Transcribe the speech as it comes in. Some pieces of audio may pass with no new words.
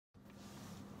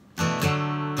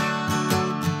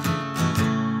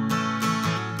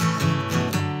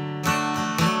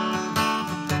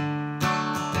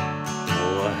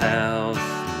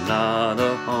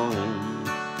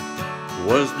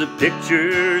was the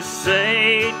picture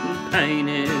Satan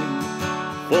painted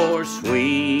for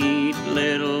sweet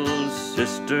little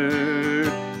sister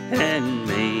and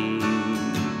me.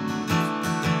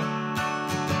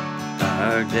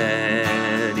 Our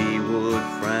daddy would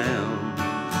frown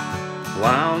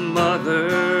while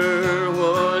mother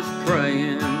was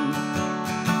praying.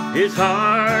 His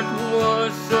heart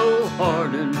was so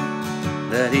hardened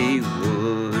that he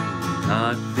would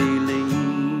not believe.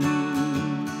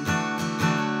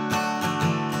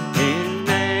 In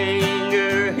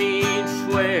anger he'd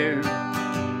swear,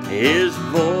 his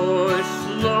voice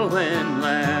low and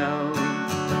loud.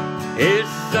 His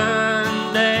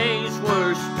Sundays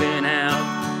were spent out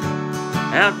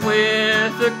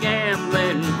with a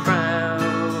gambling crowd.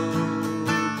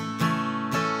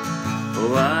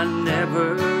 Oh, I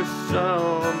never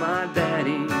saw my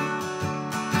daddy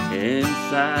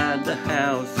inside the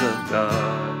house of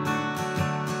God,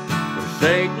 for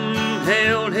Satan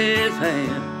held his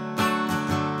hand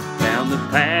down the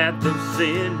path of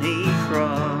sin he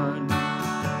trod.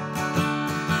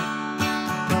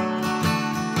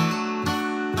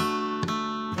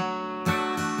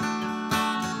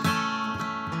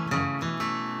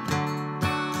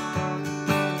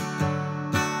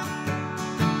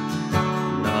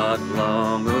 Not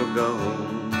long ago,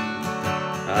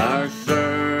 our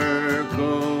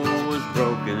circle was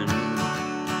broken.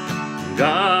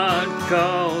 God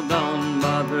called on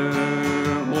Mother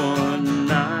one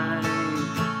night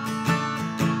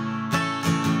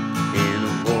in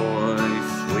a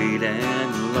voice sweet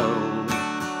and low.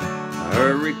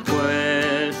 Her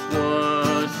request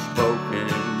was spoken,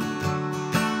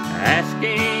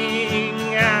 asking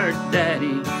our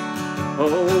daddy,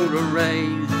 oh, to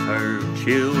raise her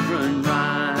children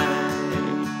right.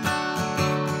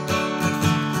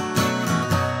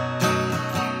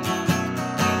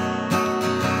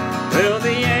 Well,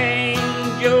 the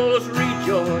angels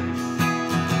rejoiced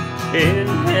in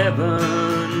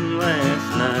heaven last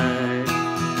night.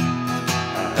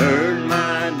 I heard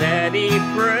my daddy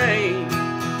pray,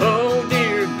 oh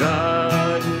dear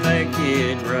God, make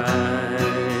it right.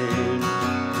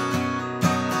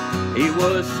 He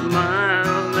was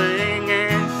smiling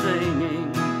and singing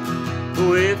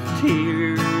with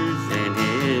tears in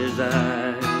his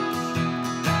eyes,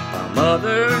 while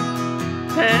Mother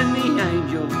and